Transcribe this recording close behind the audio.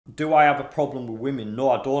do I have a problem with women?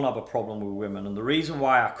 No, I don't have a problem with women. And the reason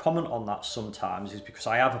why I comment on that sometimes is because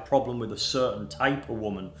I have a problem with a certain type of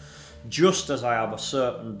woman, just as I have a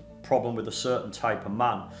certain problem with a certain type of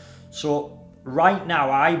man. So right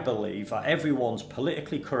now, I believe that everyone's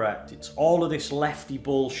politically correct. It's all of this lefty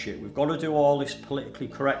bullshit. We've got to do all this politically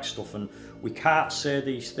correct stuff, and we can't say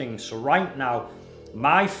these things. So right now,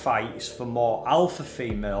 my fight is for more alpha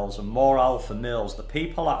females and more alpha males. The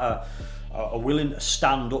people that are willing to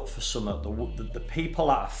stand up for something, the people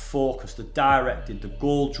that are focused, the directed, the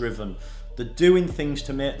goal-driven, the doing things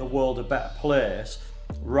to make the world a better place,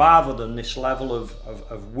 rather than this level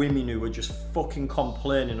of women who are just fucking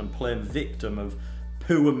complaining and playing victim of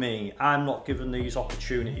poor me, I'm not given these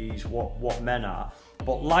opportunities what men are.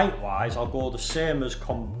 But likewise, I'll go the same as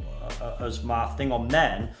my thing on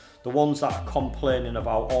men, the ones that are complaining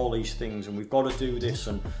about all these things, and we've got to do this,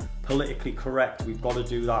 and politically correct, we've got to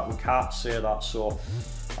do that, we can't say that. So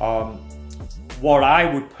what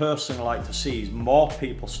I would personally like to see is more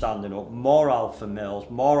people standing up, more alpha males,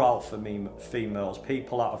 more alpha females,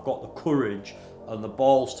 people that have got the courage and the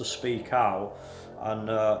balls to speak out and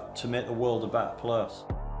to make the world a better place.